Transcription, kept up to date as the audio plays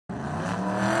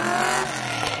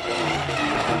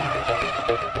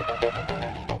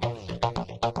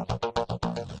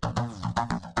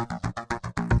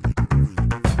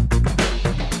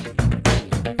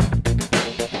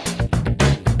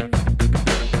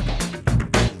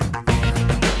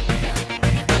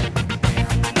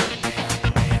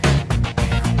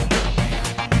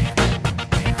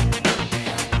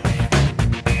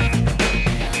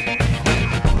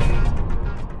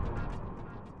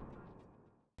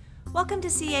Welcome to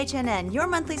CHNN, your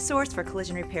monthly source for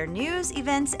collision repair news,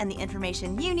 events, and the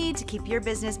information you need to keep your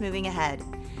business moving ahead.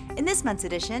 In this month's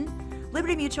edition,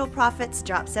 Liberty Mutual profits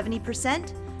drop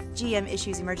 70%, GM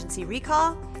issues emergency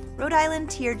recall, Rhode Island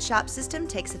tiered shop system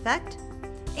takes effect,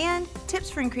 and tips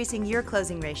for increasing your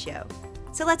closing ratio.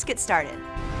 So let's get started.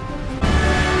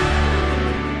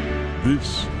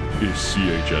 This is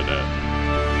CHNN.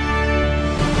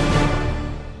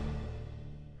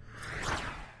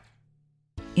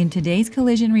 In today's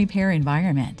collision repair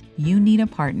environment, you need a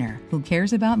partner who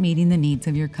cares about meeting the needs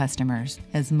of your customers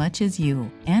as much as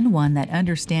you, and one that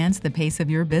understands the pace of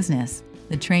your business.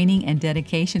 The training and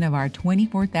dedication of our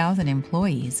 24,000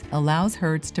 employees allows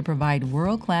Hertz to provide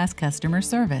world-class customer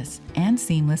service and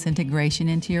seamless integration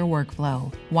into your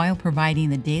workflow, while providing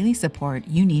the daily support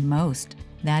you need most.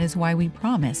 That is why we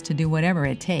promise to do whatever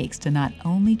it takes to not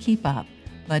only keep up,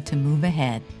 but to move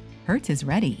ahead. Hertz is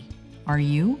ready. Are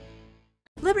you?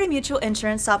 Liberty Mutual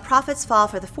Insurance saw profits fall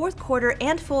for the fourth quarter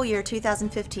and full year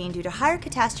 2015 due to higher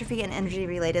catastrophe and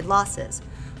energy-related losses.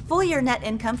 Full-year net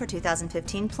income for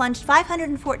 2015 plunged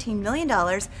 $514 million,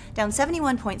 down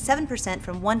 71.7%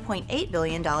 from $1.8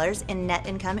 billion in net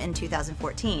income in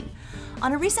 2014.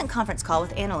 On a recent conference call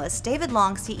with analysts, David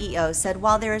Long, CEO, said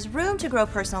while there is room to grow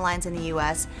personal lines in the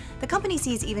U.S., the company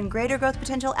sees even greater growth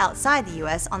potential outside the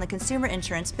U.S. on the consumer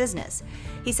insurance business.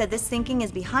 He said this thinking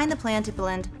is behind the plan to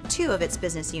blend two of its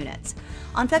business units.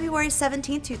 On February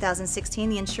 17, 2016,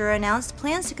 the insurer announced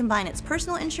plans to combine its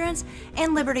personal insurance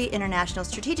and Liberty International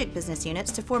strategic business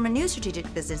units to form a new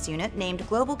strategic business unit named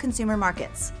Global Consumer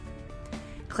Markets.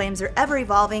 Claims are ever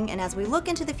evolving, and as we look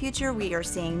into the future, we are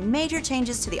seeing major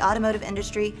changes to the automotive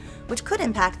industry, which could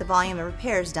impact the volume of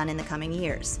repairs done in the coming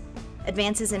years.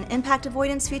 Advances in impact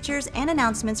avoidance features and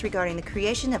announcements regarding the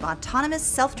creation of autonomous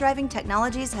self-driving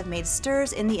technologies have made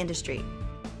stirs in the industry.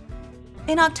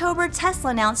 In October,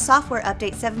 Tesla announced Software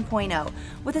Update 7.0,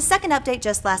 with a second update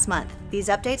just last month. These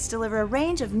updates deliver a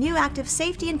range of new active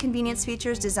safety and convenience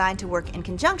features designed to work in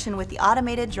conjunction with the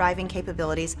automated driving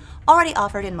capabilities already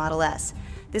offered in Model S.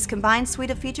 This combined suite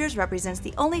of features represents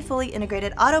the only fully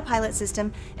integrated autopilot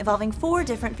system involving 4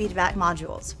 different feedback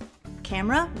modules: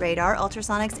 camera, radar,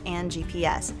 ultrasonics, and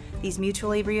GPS. These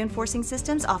mutually reinforcing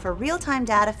systems offer real-time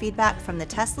data feedback from the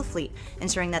Tesla fleet,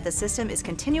 ensuring that the system is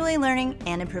continually learning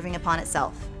and improving upon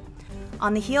itself.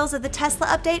 On the heels of the Tesla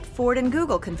update, Ford and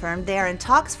Google confirmed they are in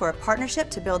talks for a partnership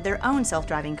to build their own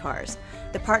self-driving cars.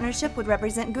 The partnership would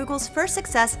represent Google's first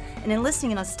success in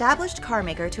enlisting an established car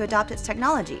maker to adopt its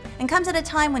technology, and comes at a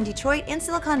time when Detroit and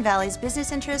Silicon Valley's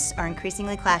business interests are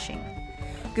increasingly clashing.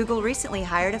 Google recently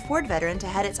hired a Ford veteran to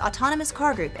head its autonomous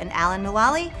car group, and Alan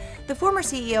Mulally, the former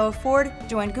CEO of Ford,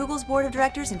 joined Google's board of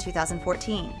directors in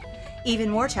 2014.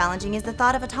 Even more challenging is the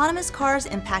thought of autonomous cars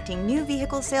impacting new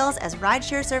vehicle sales as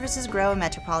rideshare services grow in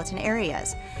metropolitan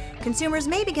areas. Consumers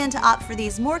may begin to opt for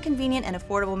these more convenient and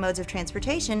affordable modes of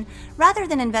transportation rather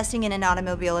than investing in an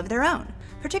automobile of their own,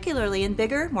 particularly in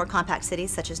bigger, more compact cities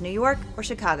such as New York or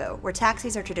Chicago, where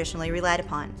taxis are traditionally relied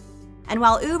upon. And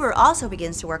while Uber also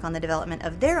begins to work on the development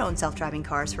of their own self-driving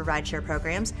cars for rideshare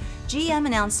programs, GM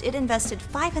announced it invested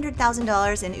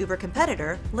 $500,000 in Uber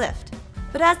competitor, Lyft.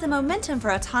 But as the momentum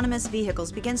for autonomous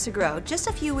vehicles begins to grow, just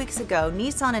a few weeks ago,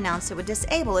 Nissan announced it would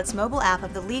disable its mobile app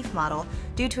of the Leaf model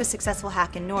due to a successful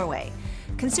hack in Norway.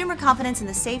 Consumer confidence in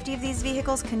the safety of these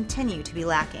vehicles continue to be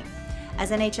lacking.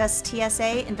 As NHS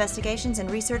TSA investigations and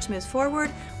research moves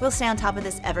forward, we'll stay on top of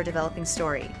this ever-developing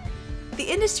story. The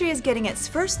industry is getting its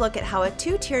first look at how a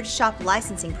 2-tiered shop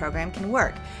licensing program can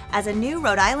work as a new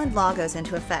Rhode Island law goes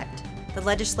into effect. The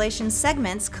legislation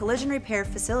segments collision repair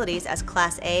facilities as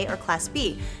Class A or Class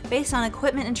B based on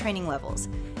equipment and training levels.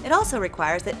 It also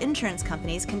requires that insurance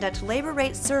companies conduct labor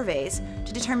rate surveys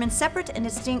to determine separate and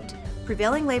distinct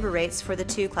prevailing labor rates for the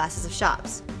 2 classes of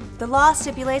shops. The law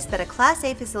stipulates that a Class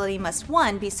A facility must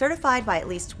 1. Be certified by at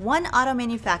least one auto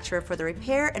manufacturer for the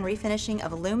repair and refinishing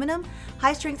of aluminum,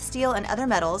 high-strength steel, and other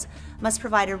metals, must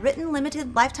provide a written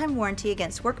limited lifetime warranty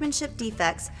against workmanship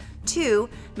defects, 2.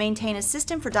 Maintain a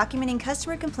system for documenting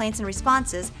customer complaints and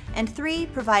responses, and 3.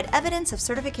 Provide evidence of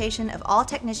certification of all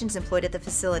technicians employed at the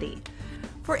facility.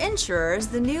 For insurers,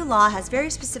 the new law has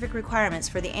very specific requirements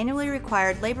for the annually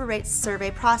required labor rates survey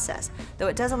process, though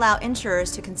it does allow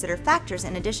insurers to consider factors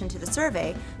in addition to the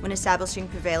survey when establishing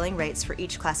prevailing rates for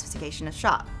each classification of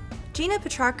shop. Gina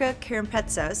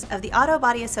Petrarca-Kirimpetsos of the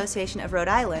Autobody Association of Rhode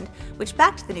Island, which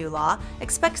backed the new law,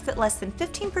 expects that less than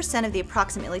 15% of the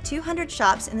approximately 200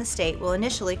 shops in the state will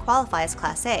initially qualify as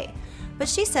Class A. But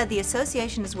she said the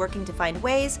association is working to find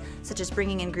ways, such as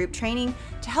bringing in group training,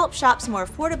 to help shops more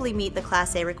affordably meet the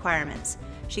Class A requirements.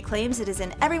 She claims it is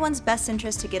in everyone's best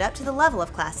interest to get up to the level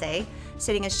of Class A,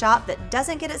 stating a shop that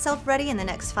doesn't get itself ready in the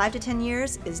next 5 to 10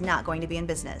 years is not going to be in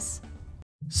business.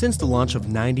 Since the launch of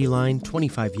 90 Line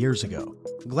 25 years ago,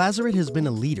 Glazerite has been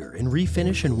a leader in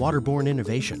refinish and waterborne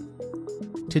innovation.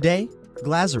 Today,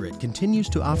 Glazerite continues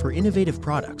to offer innovative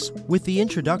products with the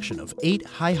introduction of 8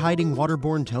 high-hiding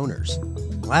waterborne toners.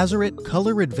 Glazerite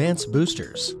Color Advance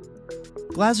Boosters.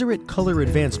 Glazerite Color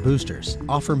Advance Boosters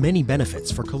offer many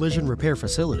benefits for collision repair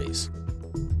facilities.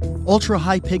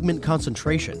 Ultra-high pigment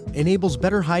concentration enables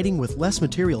better hiding with less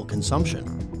material consumption.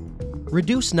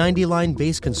 Reduce 90 Line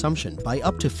base consumption by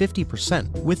up to 50%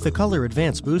 with the Color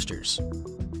Advance Boosters.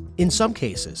 In some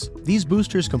cases, these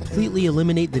boosters completely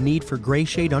eliminate the need for gray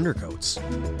shade undercoats.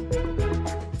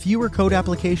 Fewer coat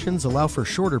applications allow for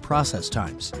shorter process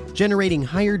times, generating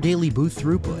higher daily booth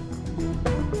throughput.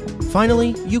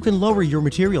 Finally, you can lower your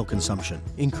material consumption,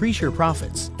 increase your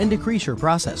profits, and decrease your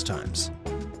process times.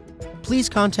 Please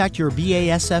contact your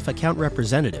BASF account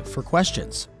representative for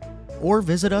questions, or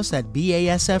visit us at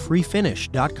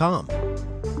basfrefinish.com.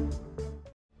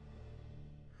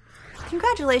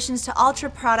 Congratulations to Ultra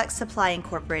Products Supply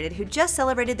Incorporated, who just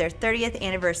celebrated their 30th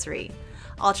anniversary.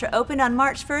 Ultra opened on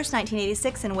March 1st,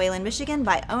 1986 in Wayland, Michigan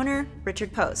by owner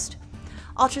Richard Post.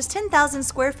 Ultra's 10,000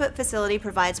 square foot facility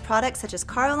provides products such as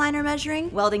car liner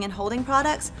measuring, welding and holding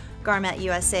products, Garment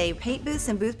USA paint booths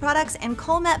and booth products, and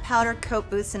Colmet powder coat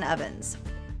booths and ovens.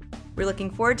 We're looking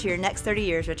forward to your next 30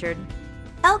 years, Richard.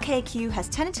 LKQ has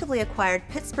tentatively acquired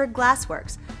Pittsburgh Glass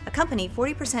Works, a company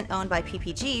 40% owned by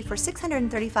PPG, for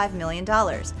 $635 million.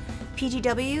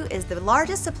 PGW is the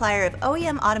largest supplier of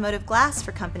OEM automotive glass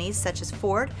for companies such as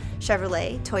Ford,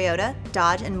 Chevrolet, Toyota,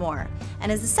 Dodge, and more,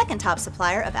 and is the second top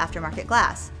supplier of aftermarket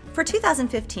glass. For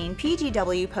 2015,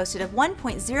 PGW posted a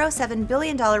 $1.07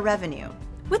 billion revenue.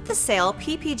 With the sale,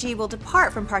 PPG will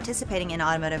depart from participating in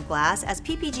automotive glass, as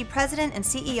PPG President and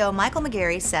CEO Michael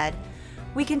McGarry said,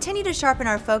 "We continue to sharpen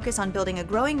our focus on building a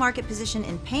growing market position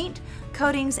in paint,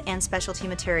 coatings, and specialty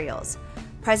materials."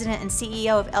 President and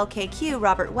CEO of LKQ,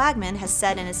 Robert Wagman, has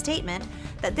said in a statement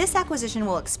that this acquisition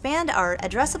will expand our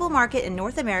addressable market in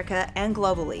North America and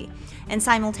globally, and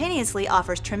simultaneously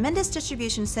offers tremendous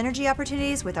distribution synergy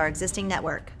opportunities with our existing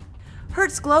network.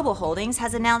 Hertz Global Holdings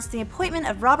has announced the appointment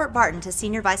of Robert Barton to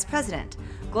Senior Vice President,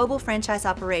 Global Franchise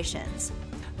Operations.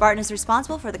 Barton is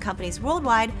responsible for the company's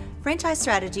worldwide franchise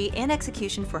strategy and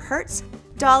execution for Hertz,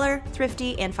 Dollar,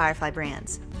 Thrifty, and Firefly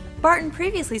brands. Barton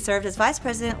previously served as Vice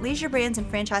President, Leisure Brands and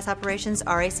Franchise Operations,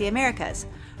 RAC Americas.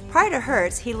 Prior to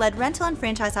Hertz, he led rental and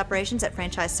franchise operations at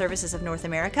Franchise Services of North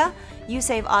America,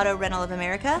 USAVE Auto Rental of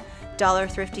America, Dollar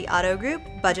Thrifty Auto Group,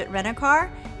 Budget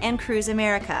Rent-A-Car, and Cruise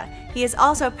America. He is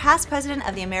also past president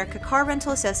of the America Car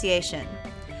Rental Association.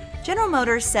 General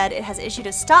Motors said it has issued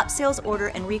a stop sales order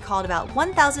and recalled about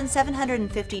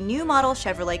 1,750 new model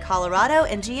Chevrolet Colorado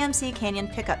and GMC Canyon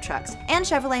pickup trucks and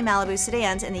Chevrolet Malibu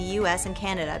sedans in the US and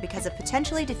Canada because of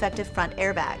potentially defective front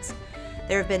airbags.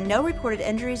 There have been no reported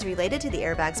injuries related to the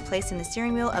airbags placed in the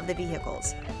steering wheel of the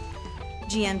vehicles.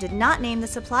 GM did not name the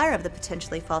supplier of the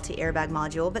potentially faulty airbag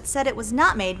module, but said it was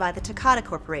not made by the Takata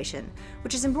Corporation,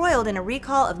 which is embroiled in a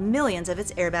recall of millions of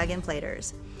its airbag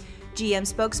inflators. GM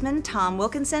spokesman Tom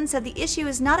Wilkinson said the issue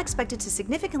is not expected to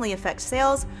significantly affect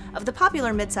sales of the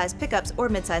popular midsize pickups or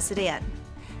midsize sedan.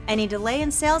 Any delay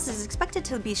in sales is expected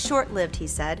to be short-lived, he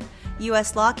said.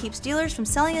 U.S. law keeps dealers from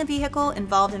selling a vehicle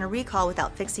involved in a recall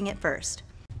without fixing it first.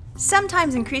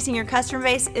 Sometimes increasing your customer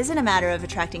base isn't a matter of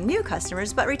attracting new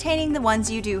customers, but retaining the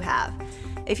ones you do have.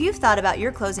 If you've thought about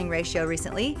your closing ratio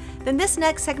recently, then this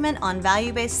next segment on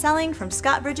value-based selling from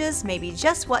Scott Bridges may be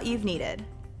just what you've needed.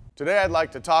 Today I'd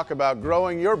like to talk about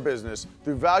growing your business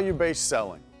through value-based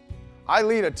selling. I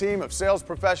lead a team of sales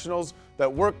professionals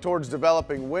that work towards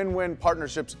developing win-win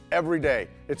partnerships every day.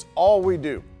 It's all we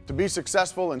do. To be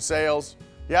successful in sales,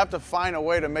 you have to find a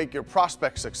way to make your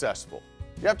prospects successful.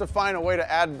 You have to find a way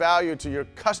to add value to your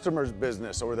customer's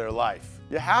business or their life.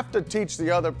 You have to teach the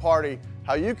other party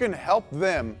how you can help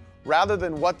them rather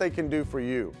than what they can do for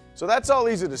you. So that's all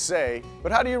easy to say,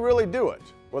 but how do you really do it?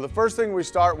 Well, the first thing we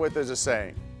start with is a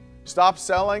saying. Stop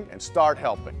selling and start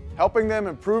helping. Helping them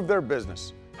improve their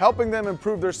business, helping them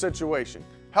improve their situation,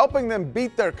 helping them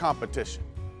beat their competition.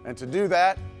 And to do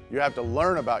that, you have to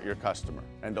learn about your customer.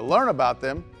 And to learn about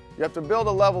them, you have to build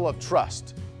a level of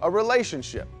trust, a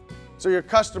relationship, so your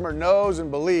customer knows and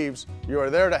believes you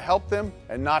are there to help them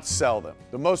and not sell them.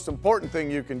 The most important thing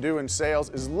you can do in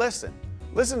sales is listen.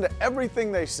 Listen to everything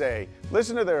they say,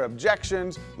 listen to their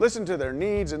objections, listen to their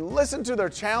needs, and listen to their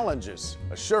challenges.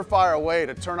 A surefire way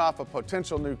to turn off a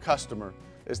potential new customer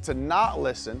is to not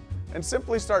listen and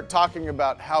simply start talking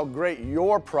about how great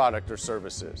your product or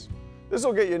service is. This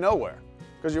will get you nowhere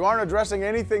because you aren't addressing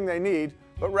anything they need,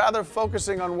 but rather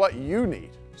focusing on what you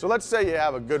need. So let's say you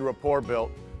have a good rapport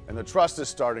built and the trust is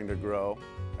starting to grow,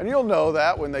 and you'll know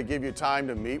that when they give you time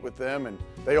to meet with them and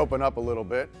they open up a little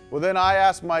bit. Well, then I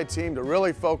ask my team to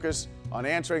really focus on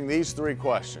answering these 3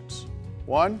 questions.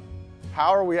 1, how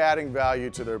are we adding value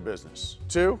to their business?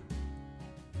 2,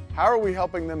 how are we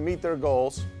helping them meet their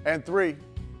goals? And 3,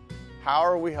 how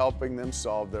are we helping them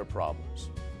solve their problems?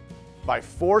 By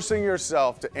forcing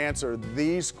yourself to answer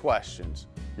these questions,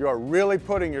 you are really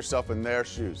putting yourself in their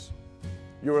shoes.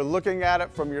 You are looking at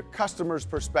it from your customer's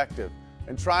perspective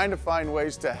and trying to find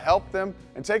ways to help them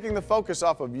and taking the focus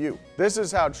off of you. This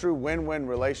is how true win-win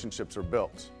relationships are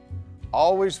built.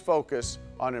 Always focus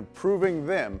on improving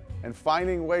them and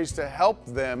finding ways to help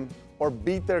them or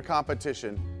beat their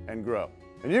competition and grow.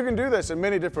 And you can do this in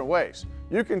many different ways.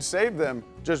 You can save them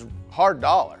just hard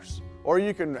dollars, or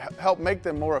you can help make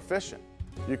them more efficient.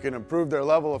 You can improve their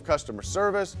level of customer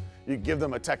service, you can give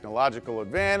them a technological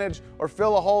advantage, or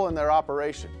fill a hole in their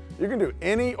operation. You can do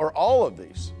any or all of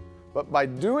these. But by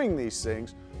doing these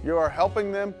things, you are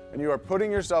helping them and you are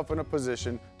putting yourself in a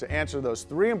position to answer those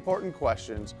 3 important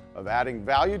questions of adding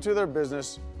value to their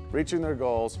business, reaching their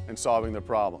goals, and solving their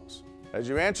problems. As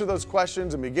you answer those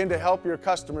questions and begin to help your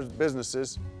customers'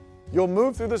 businesses, you'll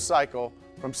move through the cycle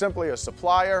from simply a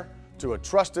supplier to a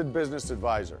trusted business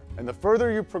advisor. And the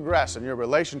further you progress in your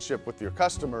relationship with your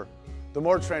customer, the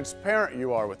more transparent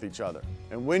you are with each other.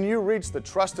 And when you reach the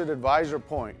trusted advisor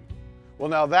point, well,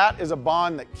 now that is a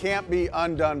bond that can't be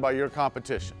undone by your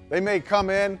competition. They may come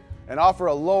in and offer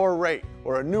a lower rate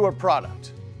or a newer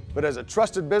product, but as a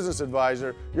trusted business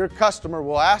advisor, your customer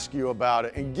will ask you about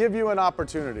it and give you an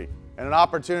opportunity. And an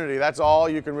opportunity, that's all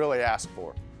you can really ask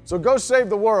for. So go save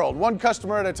the world, one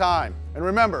customer at a time. And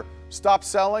remember, stop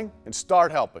selling and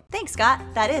start helping. Thanks, Scott.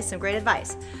 That is some great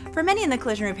advice. For many in the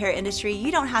collision repair industry,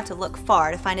 you don't have to look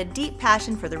far to find a deep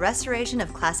passion for the restoration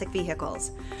of classic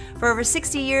vehicles. For over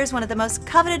 60 years, one of the most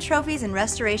coveted trophies in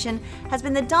restoration has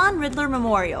been the Don Riddler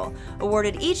Memorial,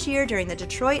 awarded each year during the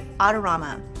Detroit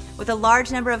Autorama. With a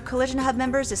large number of Collision Hub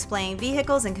members displaying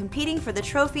vehicles and competing for the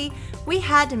trophy, we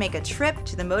had to make a trip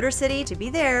to the Motor City to be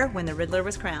there when the Riddler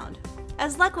was crowned.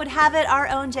 As luck would have it, our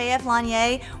own JF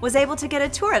Lanier was able to get a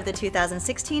tour of the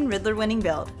 2016 Riddler winning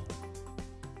build.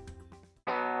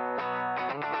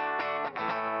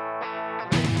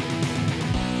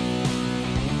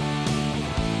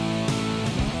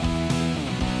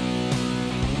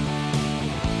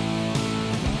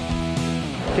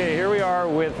 Okay, here we are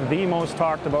with the most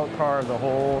talked about car of the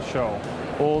whole show,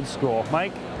 Old School.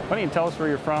 Mike, why don't you tell us where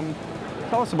you're from?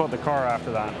 Tell us about the car after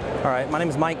that. All right, my name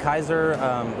is Mike Kaiser.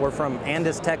 We're from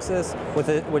Andis, Texas,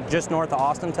 with just north of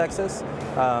Austin, Texas.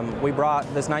 We brought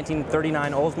this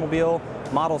 1939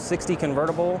 Oldsmobile Model 60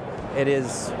 convertible. It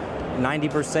is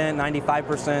 90%,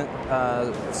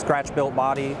 95% scratch-built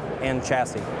body and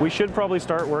chassis. We should probably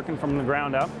start working from the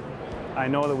ground up. I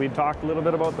know that we've talked a little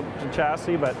bit about the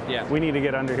chassis, but we need to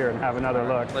get under here and have another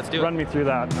look. Let's do it. Run me through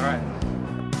that. All right.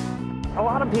 A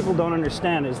lot of people don't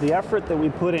understand is the effort that we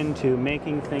put into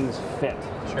making things fit.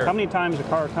 Sure. How many times a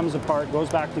car comes apart, goes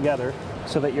back together,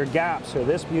 so that your gaps are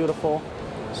this beautiful,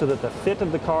 so that the fit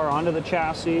of the car onto the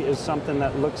chassis is something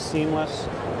that looks seamless.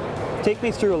 Take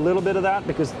me through a little bit of that,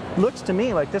 because it looks to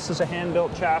me like this is a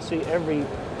hand-built chassis, every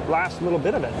last little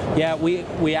bit of it. Yeah,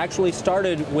 we actually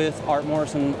started with Art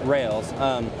Morrison rails,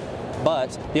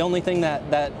 but the only thing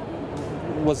that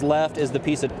was left is the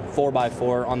piece of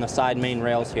 4x4 on the side main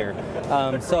rails here.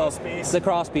 The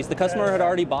cross piece. The customer had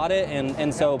already bought it,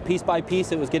 and so piece by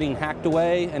piece it was getting hacked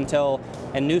away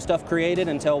and new stuff created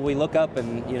until we look up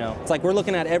and, you know, it's like we're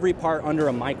looking at every part under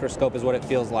a microscope is what it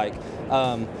feels like.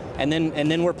 And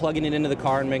then we're plugging it into the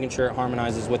car and making sure it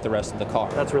harmonizes with the rest of the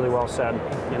car. That's really well said.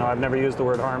 You know, I've never used the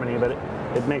word harmony, but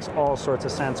it makes all sorts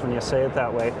of sense when you say it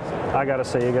that way. I gotta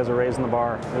say, you guys are raising the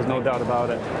bar. There's no doubt about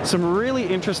it. Some really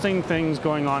interesting things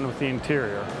going on with the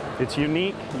interior. It's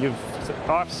unique. You've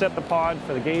offset the pod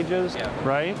for the gauges,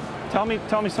 right? Tell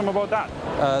me some about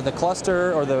that. The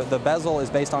cluster or the bezel is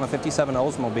based on a 57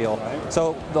 Oldsmobile. Right.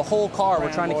 So the whole car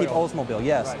we're trying to keep Oldsmobile,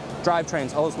 yes. Right.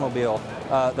 Drivetrain's Oldsmobile.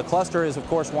 The cluster is of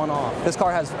course one off. This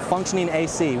car has functioning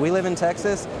AC. We live in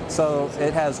Texas, so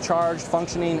it has charged,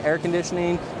 functioning air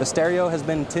conditioning. The stereo has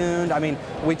been tuned. I mean,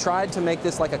 we tried to make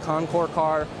this like a Concours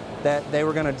car that they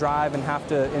were going to drive and have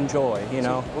to enjoy, you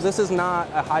know. Well, this is not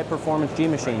a high-performance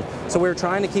G-machine, so we were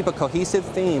trying to keep a cohesive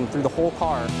theme through the whole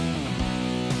car.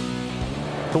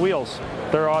 The wheels,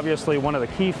 they're obviously one of the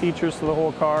key features to the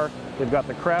whole car. They've got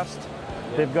the crest.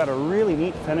 They've got a really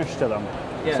neat finish to them.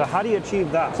 Yeah. So how do you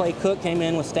achieve that? Clay Cook came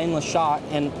in with stainless shot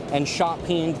and shot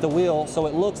peened the wheel so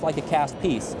it looks like a cast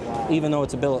piece, even though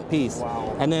it's a billet piece.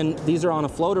 Wow. And then these are on a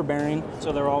floater bearing.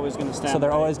 So they're always going to stand. So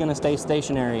they're always going to stay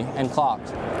stationary and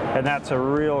clocked. And that's a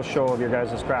real show of your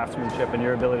guys' craftsmanship and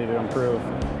your ability to improve.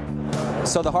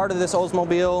 So the heart of this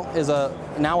Oldsmobile is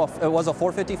it was a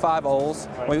 455 Olds.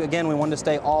 Again, we wanted to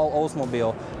stay all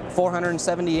Oldsmobile.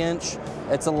 470 inch.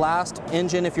 It's the last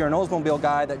engine, if you're an Oldsmobile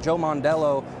guy, that Joe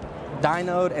Mondello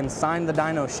dynoed and signed the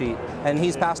dyno sheet, and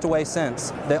he's passed away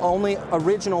since. The only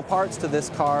original parts to this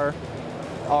car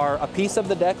are a piece of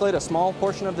the deck lid, a small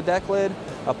portion of the deck lid,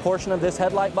 a portion of this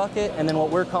headlight bucket, and then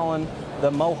what we're calling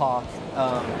the Mohawk.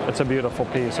 It's a beautiful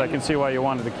piece. I can see why you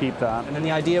wanted to keep that. And then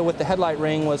the idea with the headlight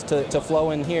ring was to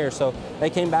flow in here. So they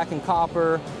came back in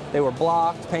copper. They were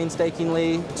blocked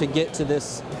painstakingly to get to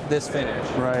this finish.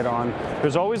 Right on.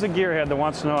 There's always a gearhead that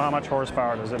wants to know how much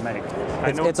horsepower does it make.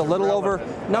 It's a little over.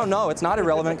 No, it's not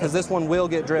irrelevant because this one will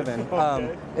get driven.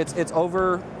 Okay. It's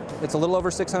a little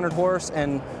over 600 horse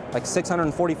and like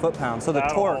 640 foot-pounds. So the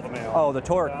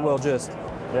torque will just.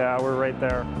 Yeah, we're right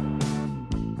there.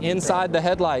 Inside the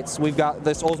headlights, we've got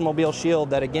this Oldsmobile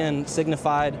shield that again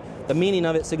signified, the meaning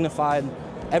of it signified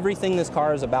everything this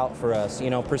car is about for us. You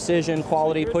know, precision,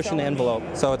 quality, pushing the envelope.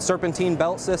 So it's serpentine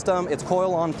belt system, it's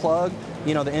coil on plug.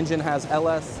 You know, the engine has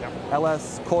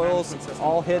LS coils,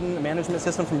 all hidden, management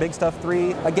system from Big Stuff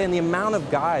 3. Again, the amount of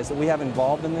guys that we have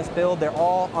involved in this build, they're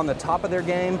all on the top of their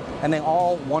game and they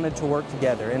all wanted to work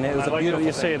together, and it was a beautiful thing.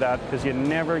 You say that because you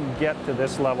never get to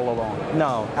this level alone.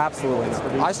 No, absolutely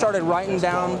not. I started writing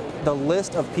down the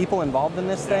list of people involved in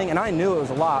this thing, and I knew it was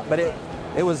a lot, but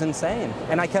it was insane.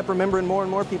 And I kept remembering more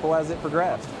and more people as it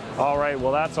progressed. All right,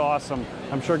 well that's awesome.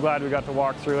 I'm sure glad we got to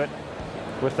walk through it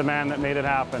with the man that made it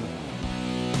happen.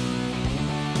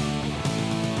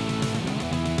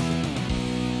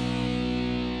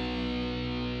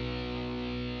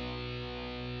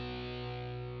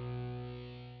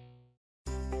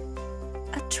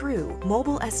 A true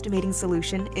mobile estimating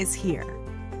solution is here.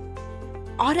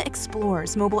 Auto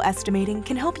Explorer's mobile estimating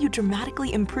can help you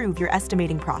dramatically improve your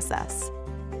estimating process.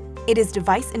 It is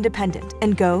device independent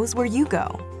and goes where you go.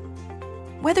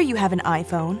 Whether you have an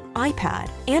iPhone, iPad,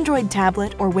 Android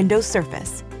tablet, or Windows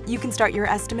Surface, you can start your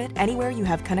estimate anywhere you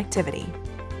have connectivity.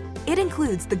 It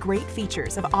includes the great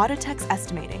features of Autotext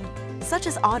estimating, such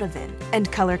as AutoVin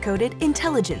and color-coded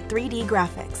intelligent 3D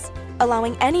graphics,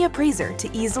 allowing any appraiser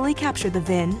to easily capture the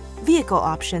VIN, vehicle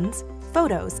options,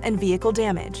 photos, and vehicle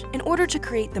damage in order to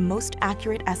create the most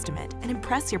accurate estimate and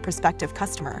impress your prospective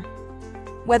customer.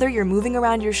 Whether you're moving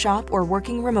around your shop or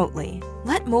working remotely,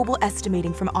 let mobile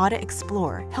estimating from Auto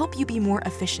Explorer help you be more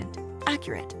efficient,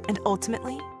 accurate, and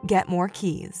ultimately get more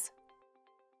keys.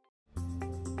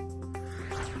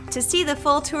 To see the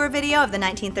full tour video of the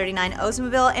 1939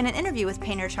 Oldsmobile and an interview with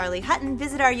painter Charlie Hutton,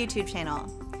 visit our YouTube channel.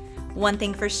 One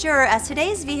thing for sure, as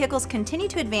today's vehicles continue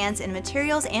to advance in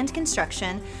materials and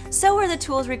construction, so are the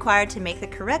tools required to make the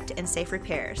correct and safe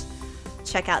repairs.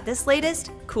 Check out this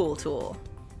latest cool tool.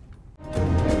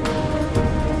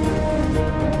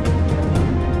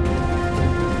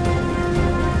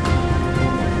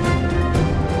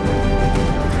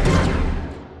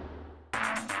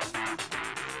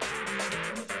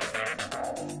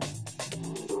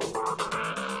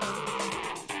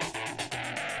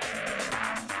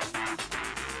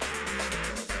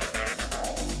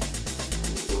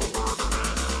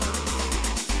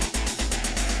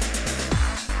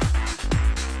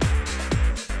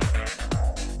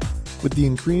 With the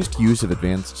increased use of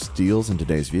advanced steels in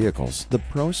today's vehicles, the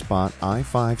ProSpot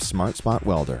i5 Smart Spot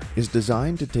Welder is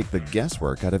designed to take the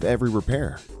guesswork out of every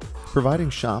repair, providing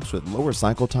shops with lower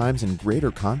cycle times and greater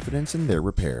confidence in their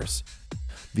repairs.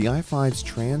 The i5's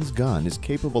trans gun is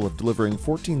capable of delivering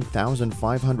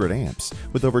 14,500 amps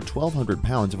with over 1,200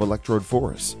 pounds of electrode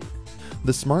force.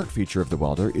 The smart feature of the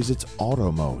welder is its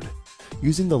auto mode.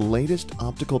 Using the latest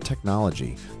optical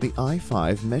technology, the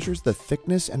i5 measures the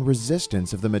thickness and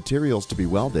resistance of the materials to be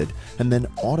welded and then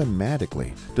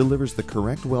automatically delivers the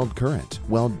correct weld current,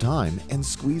 weld time, and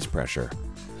squeeze pressure,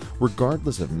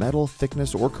 regardless of metal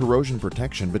thickness or corrosion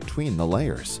protection between the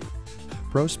layers.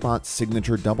 ProSpot's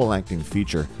signature double-acting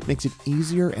feature makes it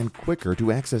easier and quicker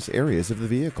to access areas of the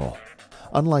vehicle.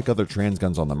 Unlike other trans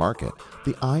guns on the market,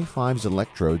 the i5's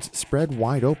electrodes spread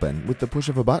wide open with the push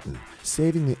of a button,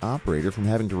 saving the operator from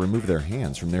having to remove their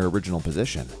hands from their original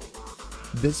position.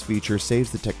 This feature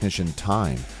saves the technician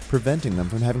time, preventing them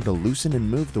from having to loosen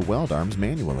and move the weld arms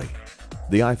manually.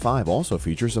 The i5 also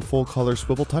features a full-color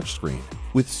swivel touchscreen,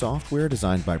 with software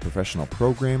designed by professional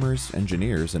programmers,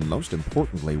 engineers, and most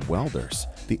importantly, welders.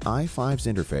 The i5's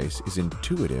interface is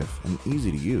intuitive and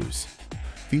easy to use.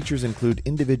 Features include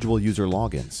individual user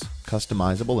logins,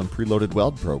 customizable and preloaded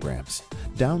weld programs,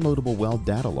 downloadable weld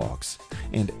data logs,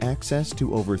 and access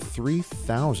to over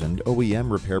 3,000 OEM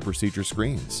repair procedure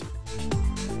screens.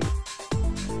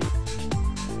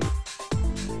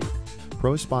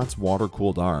 ProSpot's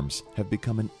water-cooled arms have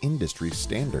become an industry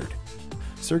standard,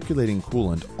 circulating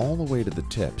coolant all the way to the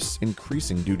tips,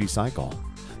 increasing duty cycle.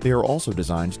 They are also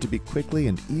designed to be quickly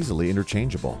and easily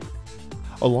interchangeable.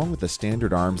 Along with the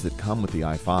standard arms that come with the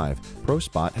i5,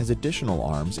 ProSpot has additional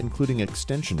arms including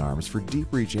extension arms for deep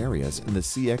reach areas and the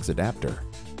CX adapter.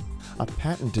 A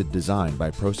patented design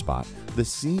by ProSpot, the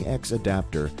CX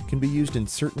adapter can be used in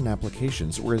certain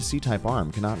applications where a C-type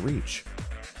arm cannot reach.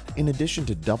 In addition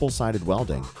to double-sided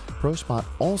welding, ProSpot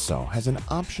also has an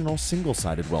optional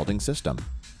single-sided welding system.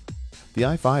 The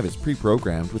i5 is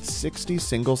pre-programmed with 60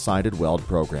 single-sided weld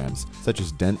programs such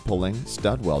as dent pulling,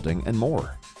 stud welding, and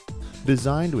more.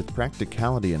 Designed with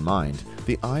practicality in mind,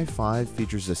 the i5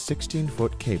 features a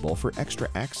 16-foot cable for extra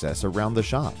access around the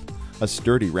shop, a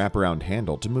sturdy wraparound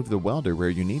handle to move the welder where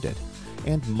you need it,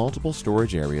 and multiple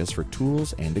storage areas for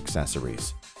tools and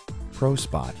accessories.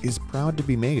 ProSpot is proud to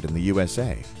be made in the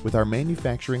USA with our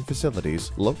manufacturing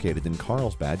facilities located in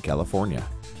Carlsbad, California.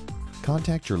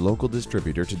 Contact your local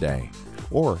distributor today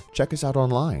or check us out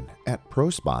online at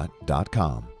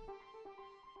prospot.com.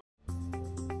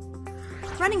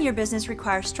 Running your business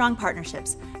requires strong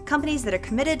partnerships, companies that are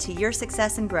committed to your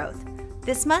success and growth.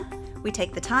 This month, we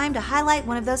take the time to highlight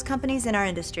one of those companies in our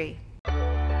industry.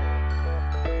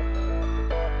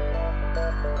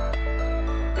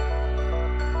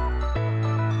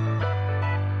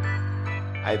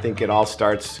 I think it all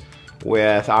starts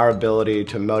with our ability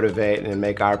to motivate and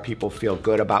make our people feel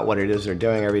good about what it is they're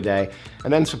doing every day,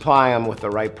 and then supply them with the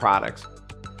right products.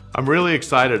 I'm really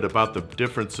excited about the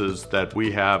differences that we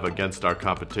have against our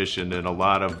competition in a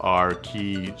lot of our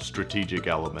key strategic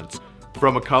elements.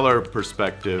 From a color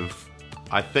perspective,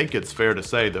 I think it's fair to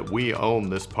say that we own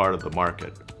this part of the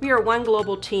market. We are one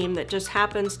global team that just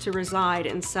happens to reside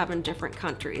in 7 different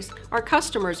countries. Our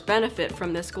customers benefit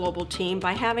from this global team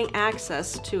by having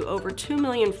access to over 2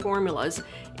 million formulas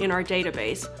in our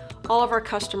database. All of our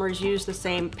customers use the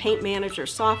same paint manager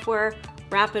software,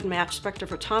 rapid match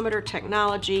spectrophotometer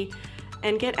technology,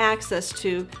 and get access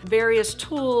to various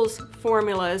tools,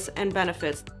 formulas, and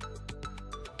benefits.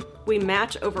 We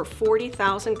match over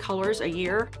 40,000 colors a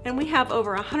year, and we have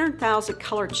over 100,000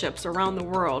 color chips around the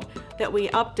world that we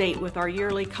update with our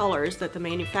yearly colors that the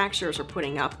manufacturers are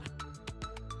putting up.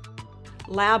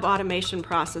 Lab automation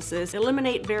processes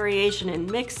eliminate variation in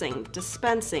mixing,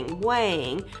 dispensing,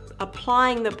 weighing,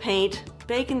 applying the paint,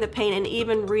 baking the paint, and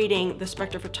even reading the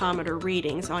spectrophotometer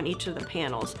readings on each of the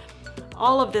panels.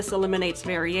 All of this eliminates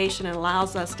variation and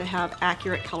allows us to have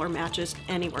accurate color matches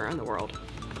anywhere in the world.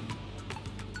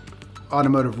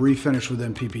 Automotive refinish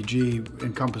within PPG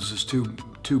encompasses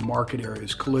two market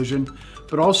areas, collision,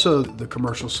 but also the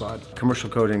commercial side. Commercial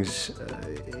coatings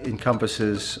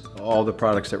encompasses all the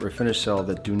products that refinish sell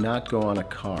that do not go on a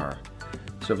car.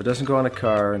 So if it doesn't go on a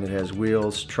car and it has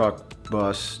wheels, truck,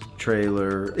 bus,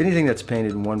 trailer, anything that's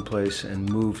painted in one place and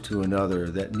moved to another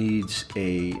that needs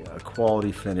a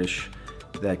quality finish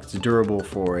that's durable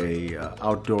for a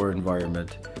outdoor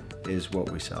environment is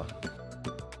what we sell.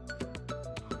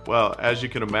 Well, as you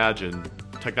can imagine,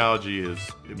 technology has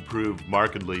improved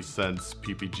markedly since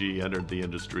PPG entered the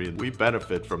industry, and we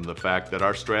benefit from the fact that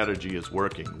our strategy is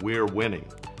working. We're winning.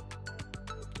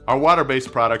 Our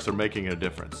water-based products are making a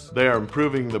difference. They are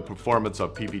improving the performance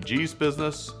of PPG's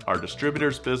business, our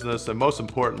distributors' business, and most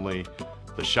importantly,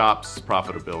 the shop's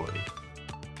profitability.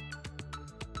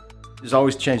 There's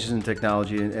always changes in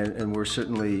technology, and we're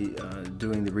certainly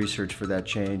doing the research for that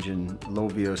change in low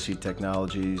VOC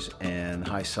technologies and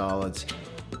high solids.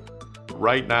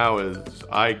 Right now, as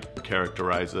I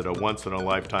characterize it, a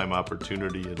once-in-a-lifetime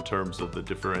opportunity in terms of the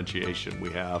differentiation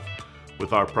we have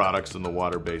with our products in the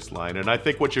water-based line. And I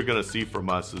think what you're going to see from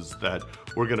us is that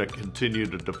we're going to continue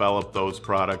to develop those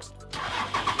products.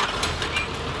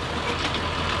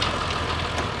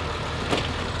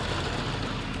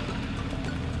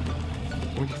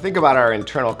 When you think about our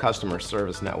internal customer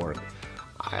service network,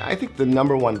 I think the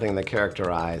number one thing that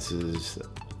characterizes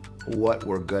what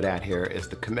we're good at here is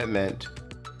the commitment.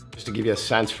 Just to give you a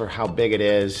sense for how big it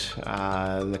is,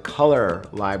 the color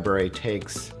library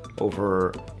takes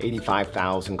over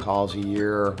 85,000 calls a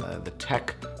year. The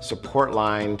tech support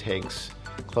line takes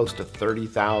close to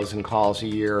 30,000 calls a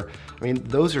year. I mean,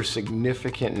 those are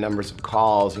significant numbers of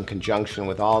calls in conjunction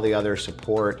with all the other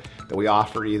support that we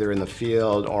offer either in the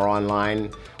field or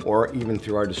online or even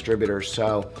through our distributors.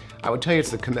 So I would tell you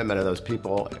it's the commitment of those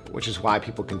people, which is why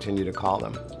people continue to call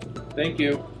them. Thank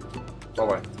you.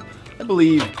 Bye-bye. I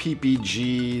believe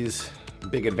PPG's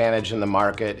big advantage in the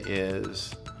market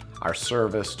is our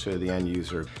service to the end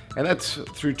user. And that's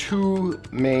through two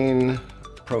main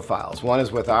profiles. One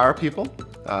is with our people,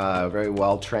 very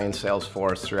well-trained sales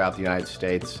force throughout the United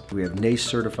States. We have NACE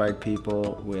certified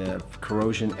people, we have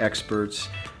corrosion experts,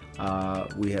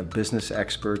 we have business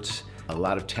experts. A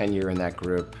lot of tenure in that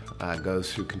group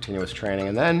goes through continuous training.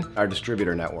 And then our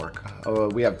distributor network.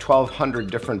 We have 1,200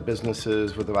 different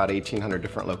businesses with about 1,800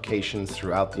 different locations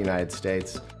throughout the United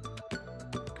States.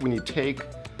 When you take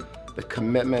the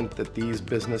commitment that these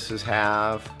businesses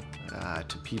have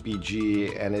to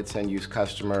PPG and its end-use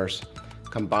customers,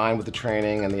 combined with the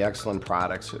training and the excellent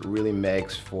products, it really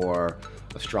makes for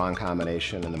a strong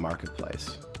combination in the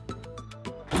marketplace.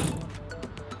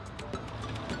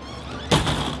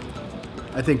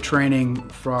 I think training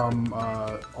from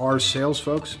our sales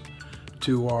folks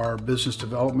to our business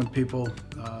development people,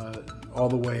 all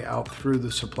the way out through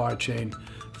the supply chain,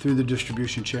 through the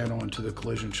distribution channel and to the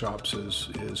collision shops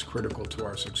is critical to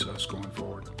our success going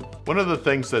forward. One of the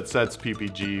things that sets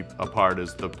PPG apart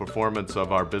is the performance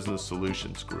of our Business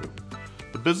Solutions Group.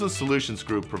 The Business Solutions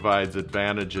Group provides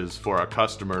advantages for our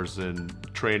customers in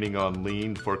training on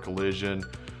lean for collision.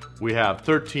 We have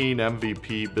 13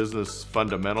 MVP Business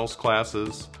Fundamentals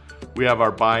classes. We have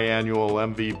our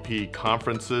biannual MVP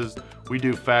conferences. We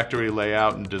do factory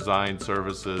layout and design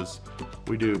services.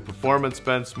 We do performance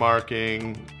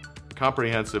benchmarking,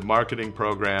 comprehensive marketing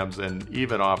programs, and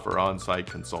even offer on-site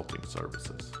consulting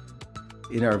services.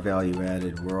 In our value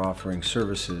added, we're offering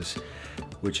services,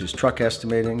 which is truck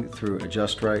estimating through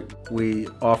Adjust Right. We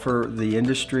offer the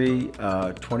industry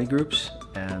 20 groups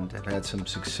and have had some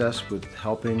success with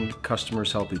helping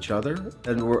customers help each other.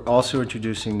 And we're also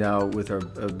introducing now with our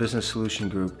Business Solution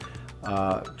Group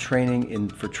training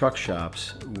for truck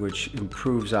shops, which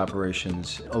improves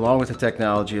operations. Along with the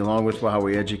technology, along with how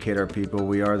we educate our people,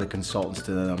 we are the consultants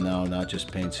to them now, not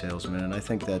just paint salesmen. And I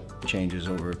think that changes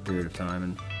over a period of time,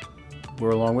 and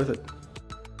we're along with it.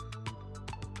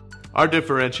 Our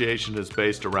differentiation is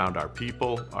based around our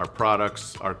people, our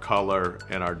products, our color,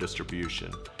 and our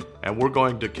distribution. And we're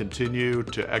going to continue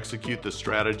to execute the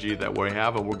strategy that we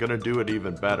have, and we're going to do it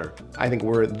even better. I think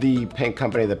we're the paint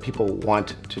company that people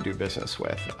want to do business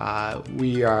with.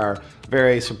 We are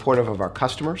very supportive of our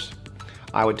customers.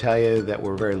 I would tell you that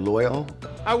we're very loyal.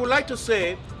 I would like to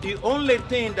say the only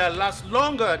thing that lasts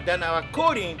longer than our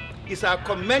coating is our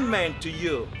commitment to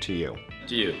you. To you.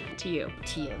 To you. To you.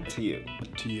 To you. To you.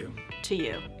 To you. To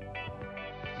you.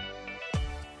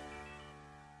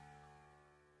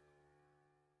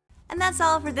 And that's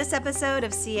all for this episode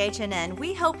of CHNN.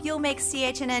 We hope you'll make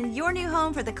CHNN your new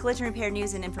home for the collision repair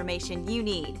news and information you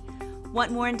need.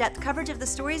 Want more in-depth coverage of the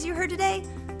stories you heard today?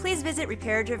 Please visit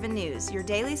Repair Driven News, your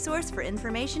daily source for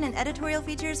information and editorial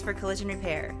features for collision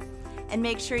repair. And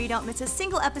make sure you don't miss a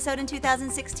single episode in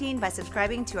 2016 by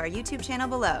subscribing to our YouTube channel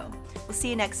below. We'll see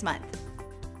you next month.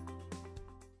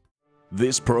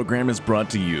 This program is brought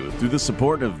to you through the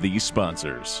support of these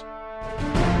sponsors.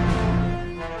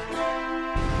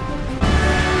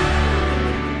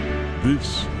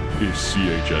 This is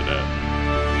CHNN.